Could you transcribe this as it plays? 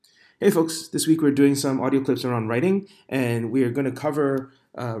Hey folks, this week we're doing some audio clips around writing, and we are going to cover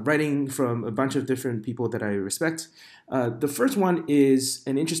writing from a bunch of different people that I respect. The first one is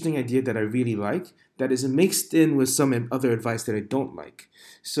an interesting idea that I really like that is mixed in with some other advice that I don't like.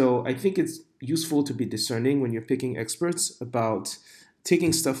 So I think it's useful to be discerning when you're picking experts about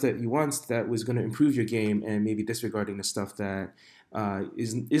taking stuff that you want that was going to improve your game and maybe disregarding the stuff that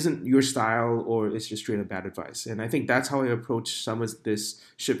isn't your style or it's just straight up bad advice. And I think that's how I approach some of this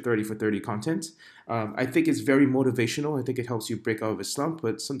Ship 30 for 30 content. I think it's very motivational. I think it helps you break out of a slump,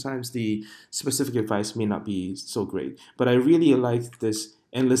 but sometimes the specific advice may not be so great. But I really like this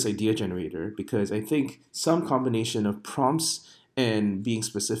endless idea generator because I think some combination of prompts and being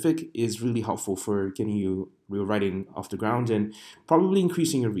specific is really helpful for getting your writing off the ground and probably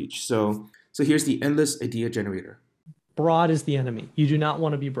increasing your reach. So here's the endless idea generator. Broad is the enemy. You do not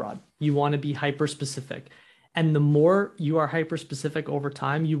want to be broad. You want to be hyper specific. And the more you are hyper specific over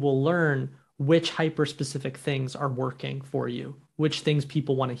time, you will learn which hyper specific things are working for you, which things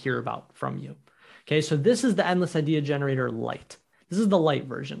people want to hear about from you. Okay, so this is the endless idea generator light. This is the light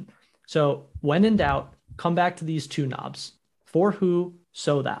version. So when in doubt, come back to these two knobs. For who,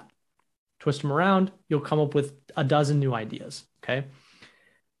 so that. Twist them around, you'll come up with a dozen new ideas. Okay.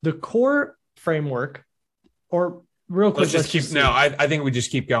 The core framework, or real quick, I think we just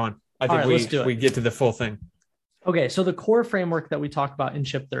keep going. I think we get to the full thing. Okay, so the core framework that we talk about in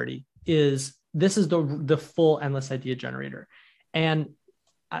Ship 30 is the full endless idea generator. And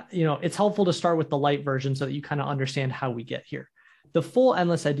it's helpful to start with the light version so that you kind of understand how we get here. The full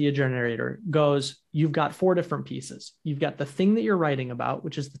endless idea generator goes, you've got four different pieces. You've got the thing that you're writing about,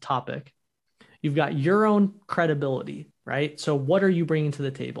 which is the topic. You've got your own credibility, right? So what are you bringing to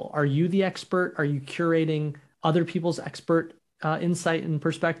the table? Are you the expert? Are you curating other people's expert insight and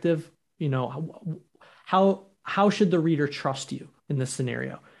perspective? How should the reader trust you in this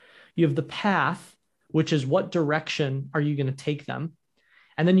scenario? You have the path, which is what direction are you going to take them?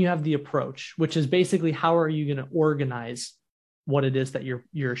 And then you have the approach, which is basically how are you going to organize what it is that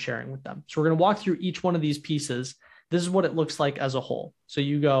you're sharing with them. So we're going to walk through each one of these pieces. This is what it looks like as a whole. So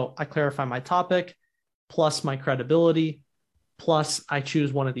you go, I clarify my topic, plus my credibility, plus I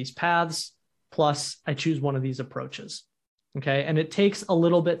choose one of these paths, plus I choose one of these approaches. Okay. And it takes a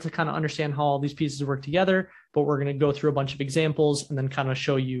little bit to kind of understand how all these pieces work together, but we're going to go through a bunch of examples and then kind of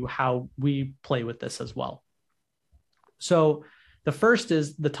show you how we play with this as well. So the first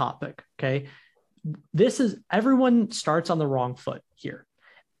is the topic. Okay. Everyone starts on the wrong foot here.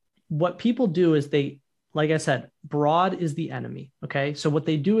 What people do is like I said, broad is the enemy. Okay. So what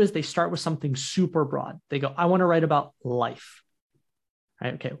they do is they start with something super broad. They go, I want to write about life.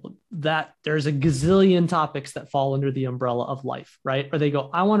 Right? Okay. Well, there's a gazillion topics that fall under the umbrella of life, right? Or they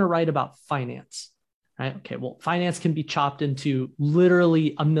go, I want to write about finance. Right? Okay. Well, finance can be chopped into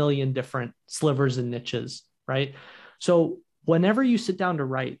literally a million different slivers and niches, right? So whenever you sit down to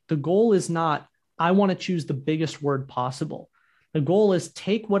write, the goal is not, I want to choose the biggest word possible. The goal is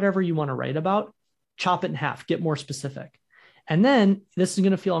take whatever you want to write about, chop it in half, get more specific. And then this is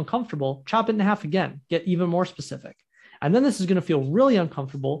going to feel uncomfortable, chop it in half again, get even more specific. And then this is going to feel really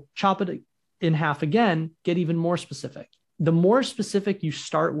uncomfortable, chop it in half again, get even more specific. The more specific you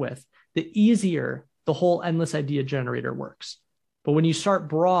start with, the easier the whole endless idea generator works. But when you start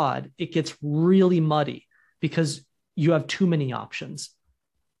broad, it gets really muddy because you have too many options.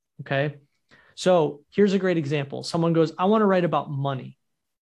 Okay. So here's a great example. Someone goes, I want to write about money.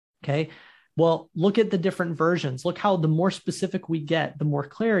 Okay. Well, look at the different versions. Look how the more specific we get, the more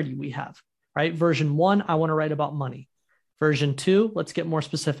clarity we have, right? Version 1, I want to write about money. Version 2, let's get more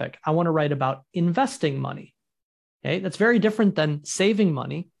specific. I want to write about investing money. Okay. That's very different than saving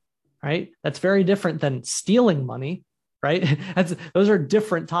money, right? That's very different than stealing money, right? Those are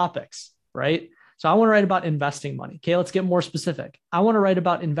different topics, right? So I want to write about investing money. Okay. Let's get more specific. I want to write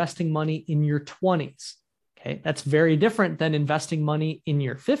about investing money in your 20s. Okay. That's very different than investing money in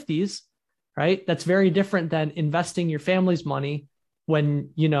your 50s, right? That's very different than investing your family's money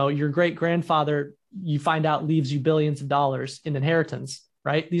when, your great grandfather, you find out, leaves you billions of dollars in inheritance,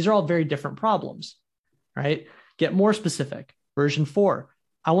 right? These are all very different problems, right? Get more specific. Version 4,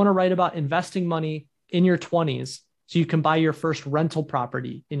 I want to write about investing money in your 20s so you can buy your first rental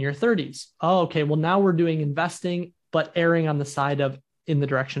property in your 30s. Oh, okay. Well, now we're doing investing, but erring on the side of in the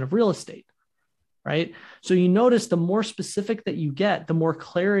direction of real estate, right? So you notice the more specific that you get, the more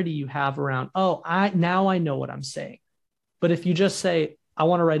clarity you have around, now I know what I'm saying. But if you just say, I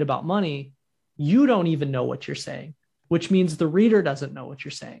want to write about money, you don't even know what you're saying, which means the reader doesn't know what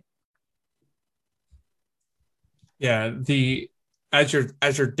you're saying. Yeah. As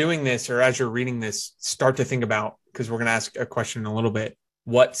you're doing this or as you're reading this, start to think about, because we're going to ask a question in a little bit.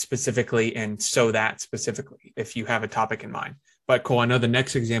 what specifically and so that specifically, if you have a topic in mind. But Cole, I know the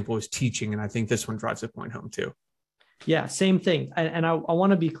next example is teaching, and I think this one drives the point home too. Yeah, same thing. And I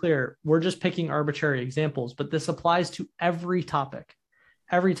want to be clear, we're just picking arbitrary examples, but this applies to every topic.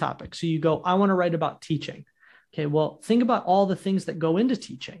 So you go, I want to write about teaching. Okay, well, think about all the things that go into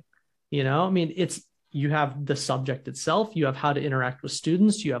teaching. I mean, you have the subject itself, you have how to interact with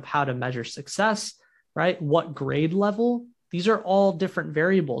students, you have how to measure success, right? What grade level? These are all different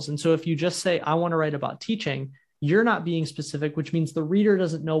variables. And so if you just say, I want to write about teaching, you're not being specific, which means the reader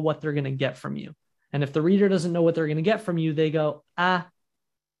doesn't know what they're going to get from you. And if the reader doesn't know what they're going to get from you, they go, I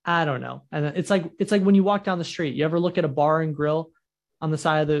don't know. And it's like when you walk down the street, you ever look at a bar and grill on the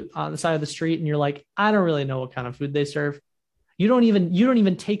side of the street and you're like, I don't really know what kind of food they serve. You don't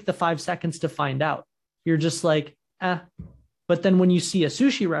even take the 5 seconds to find out. You're just like, But then when you see a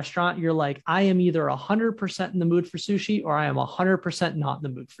sushi restaurant, you're like, I am either 100% in the mood for sushi or I am 100% not in the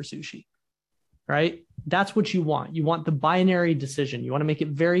mood for sushi, right? That's what you want. You want the binary decision. You want to make it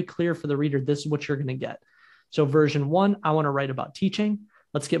very clear for the reader, this is what you're going to get. So version 1, I want to write about teaching.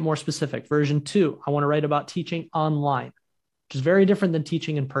 Let's get more specific. Version 2, I want to write about teaching online, which is very different than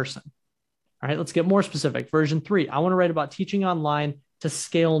teaching in person. All right, let's get more specific. Version 3, I want to write about teaching online to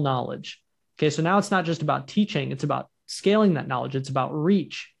scale knowledge. Okay, so now it's not just about teaching, it's about scaling that knowledge. It's about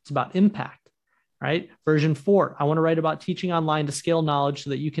reach. It's about impact, right? Version 4, I want to write about teaching online to scale knowledge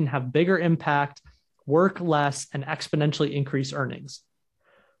so that you can have bigger impact, work less, and exponentially increase earnings.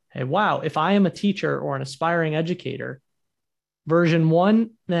 Hey, wow, if I am a teacher or an aspiring educator, version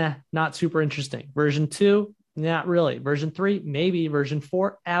 1, not super interesting. Version 2, not really. Version 3, maybe. Version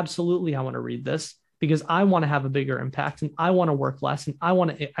 4, absolutely, I want to read this because I want to have a bigger impact and I want to work less and I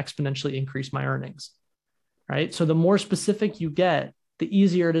want to exponentially increase my earnings, right? So the more specific you get, the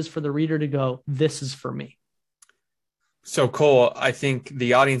easier it is for the reader to go, this is for me. So Cole, I think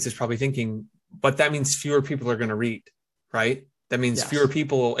the audience is probably thinking, but that means fewer people are going to read, right? That means fewer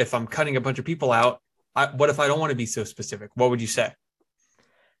people. If I'm cutting a bunch of people out, what if I don't want to be so specific? What would you say?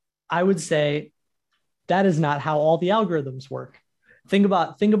 I would say that is not how all the algorithms work. Think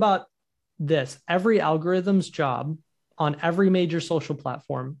about this. Every algorithm's job on every major social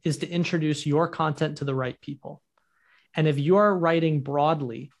platform is to introduce your content to the right people. And if you are writing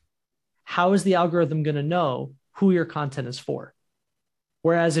broadly, how is the algorithm going to know who your content is for?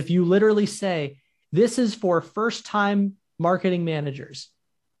 Whereas if you literally say, this is for first-time marketing managers,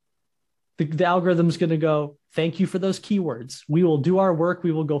 the algorithm's going to go, thank you for those keywords. We will do our work.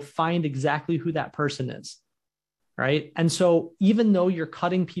 We will go find exactly who that person is, right? And so even though you're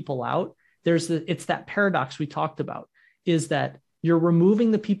cutting people out, it's that paradox we talked about, is that you're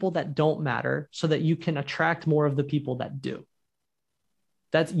removing the people that don't matter so that you can attract more of the people that do.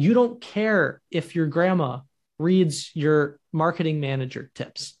 You don't care if your grandma reads your marketing manager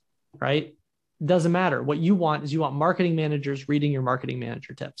tips, right? It doesn't matter. What you want is marketing managers reading your marketing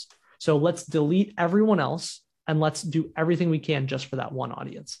manager tips. So let's delete everyone else and let's do everything we can just for that one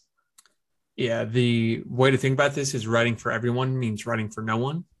audience. Yeah, the way to think about this is writing for everyone means writing for no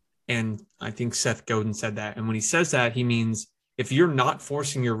one. And I think Seth Godin said that. And when he says that, he means if you're not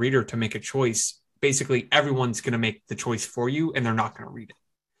forcing your reader to make a choice, basically everyone's going to make the choice for you and they're not going to read it,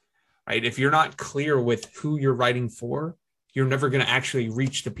 right? If you're not clear with who you're writing for, you're never going to actually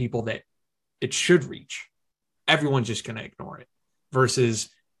reach the people that it should reach. Everyone's just going to ignore it. Versus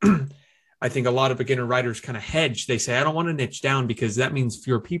I think a lot of beginner writers kind of hedge. They say, I don't want to niche down because that means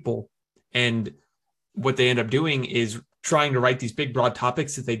fewer people. And what they end up doing is trying to write these big, broad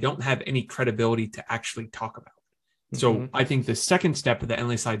topics that they don't have any credibility to actually talk about. So I think the second step of the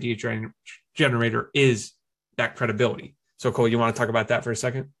endless idea generator is that credibility. So Cole, you want to talk about that for a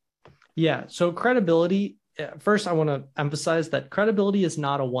second? Yeah. So credibility, first, I want to emphasize that credibility is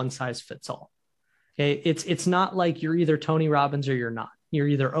not a one size fits all. Okay. It's not like you're either Tony Robbins or you're not. You're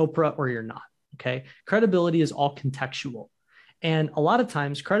either Oprah or you're not. Okay. Credibility is all contextual. And a lot of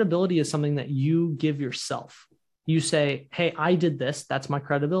times credibility is something that you give yourself. You say, hey, I did this. That's my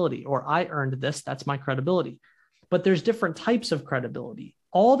credibility. Or I earned this. That's my credibility. But there's different types of credibility.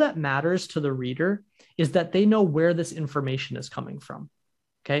 All that matters to the reader is that they know where this information is coming from.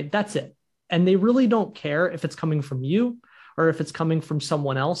 Okay. That's it. And they really don't care if it's coming from you or if it's coming from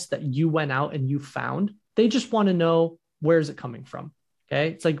someone else that you went out and you found. They just want to know, where is it coming from? Okay.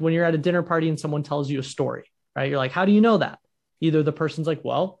 It's like when you're at a dinner party and someone tells you a story, right? You're like, how do you know that? Either the person's like,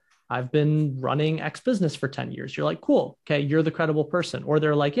 well, I've been running X business for 10 years. You're like, cool. Okay. You're the credible person. Or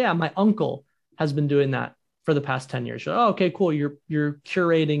they're like, yeah, my uncle has been doing that for the past 10 years. You're like, oh, okay, cool. You're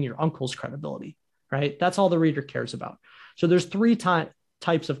curating your uncle's credibility, right? That's all the reader cares about. So there's three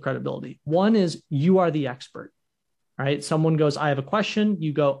types of credibility. One is you are the expert, right? Someone goes, I have a question.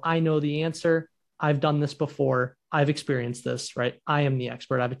 You go, I know the answer. I've done this before. I've experienced this, right? I am the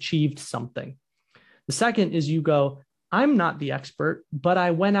expert. I've achieved something. The second is you go, I'm not the expert, but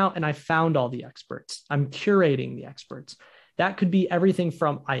I went out and I found all the experts. I'm curating the experts. That could be everything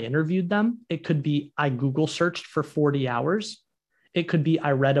from I interviewed them. It could be I Google searched for 40 hours. It could be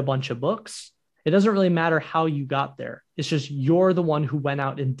I read a bunch of books. It doesn't really matter how you got there. It's just you're the one who went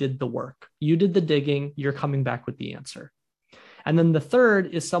out and did the work. You did the digging. You're coming back with the answer. And then the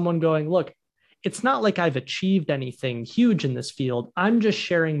third is someone going, look, it's not like I've achieved anything huge in this field. I'm just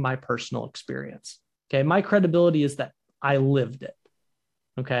sharing my personal experience. Okay. My credibility is that I lived it.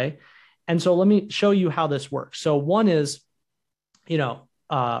 Okay. And so let me show you how this works. So one is,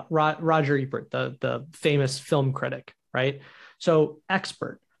 Roger Ebert, the famous film critic, right? So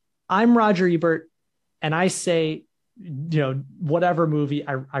expert. I'm Roger Ebert, and I say, whatever movie,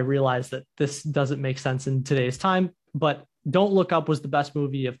 I realize that this doesn't make sense in today's time, but Don't Look Up was the best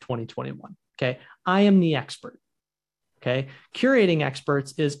movie of 2021. Okay. I am the expert. Okay. Curating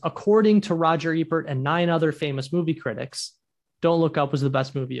experts is, according to Roger Ebert and 9 other famous movie critics, Don't Look Up was the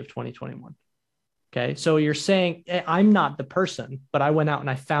best movie of 2021. Okay. So you're saying, hey, I'm not the person, but I went out and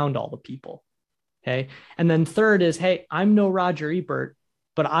I found all the people. Okay. And then third is, hey, I'm no Roger Ebert,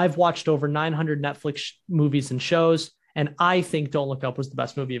 but I've watched over 900 Netflix movies and shows, and I think Don't Look Up was the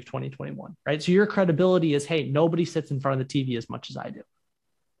best movie of 2021. Right. So your credibility is, hey, nobody sits in front of the TV as much as I do.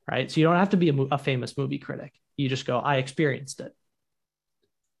 Right. So you don't have to be a famous movie critic. You just go, I experienced it.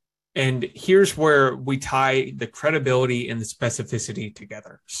 And here's where we tie the credibility and the specificity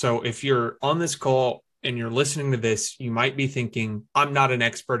together. So if you're on this call and you're listening to this, you might be thinking, I'm not an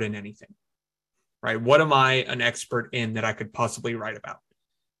expert in anything, right? What am I an expert in that I could possibly write about?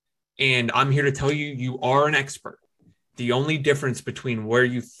 And I'm here to tell you, you are an expert. The only difference between where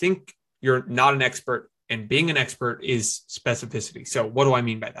you think you're not an expert and being an expert is specificity. So what do I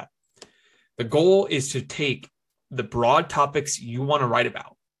mean by that? The goal is to take the broad topics you want to write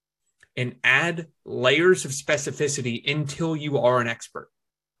about and add layers of specificity until you are an expert.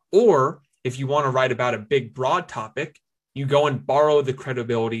 Or if you want to write about a big, broad topic, you go and borrow the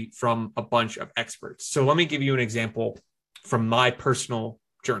credibility from a bunch of experts. So let me give you an example from my personal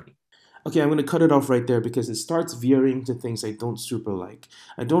journey. Okay, I'm going to cut it off right there because it starts veering to things I don't super like.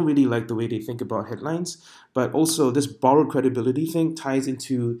 I don't really like the way they think about headlines, but also this borrowed credibility thing ties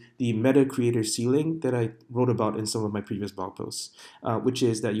into the meta creator ceiling that I wrote about in some of my previous blog posts, which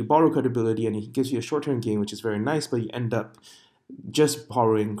is that you borrow credibility and it gives you a short-term gain, which is very nice, but you end up just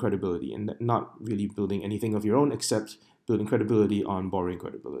borrowing credibility and not really building anything of your own except building credibility on borrowing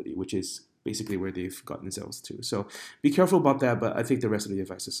credibility, which is basically where they've gotten themselves to. So be careful about that, but I think the rest of the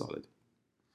advice is solid.